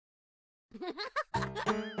How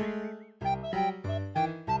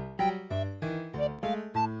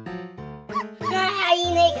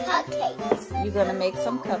you make cupcakes? You're gonna make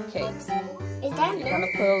some cupcakes. Is that You're gonna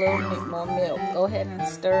put a little bit more milk. Go ahead and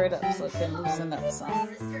stir it up so it can loosen up some.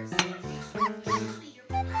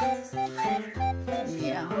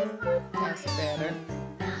 Yeah, that's better.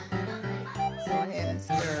 Go ahead and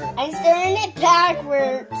stir it. I'm stirring it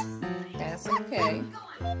backwards. That's okay.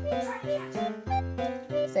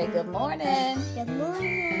 Say good morning. Good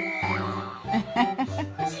morning.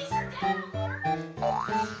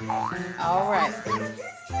 All right.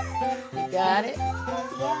 You got it?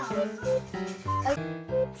 Yeah.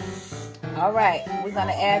 All right. We're going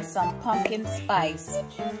to add some pumpkin spice.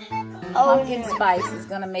 Pumpkin spice is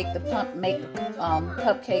going to make the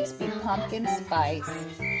cupcakes be pumpkin spice.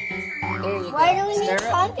 There you Why go. do we need Stir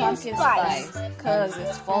up the pumpkin spice? Because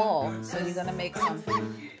it's fall. So you're going to make some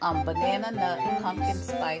banana nut pumpkin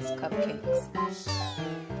spice cupcakes.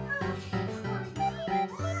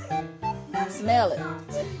 Smell it.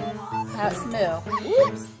 How it smell?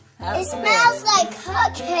 Whoops. How It smells like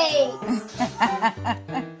cupcakes.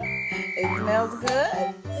 It smells good?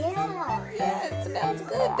 Yeah. Yeah, it smells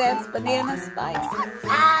good. That's banana spice.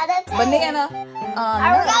 That's Banana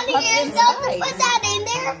Are we nut gonna pumpkin use something to spice. put that in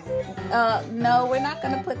there? No, we're not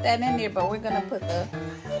going to put that in there, but we're going to put the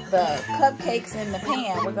cupcakes in the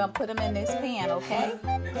pan. We're going to put them in this pan, okay?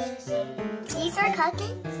 These are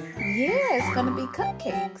cupcakes? Yeah, it's going to be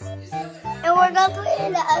cupcakes. And we're gonna put it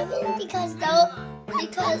in the oven because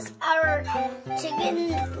our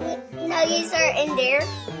chicken nuggets are in there.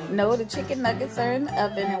 No, the chicken nuggets are in the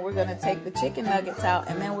oven, and we're going to take the chicken nuggets out,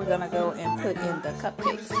 and then we're going to go and put in the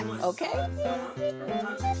cupcakes, okay?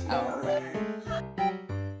 All right.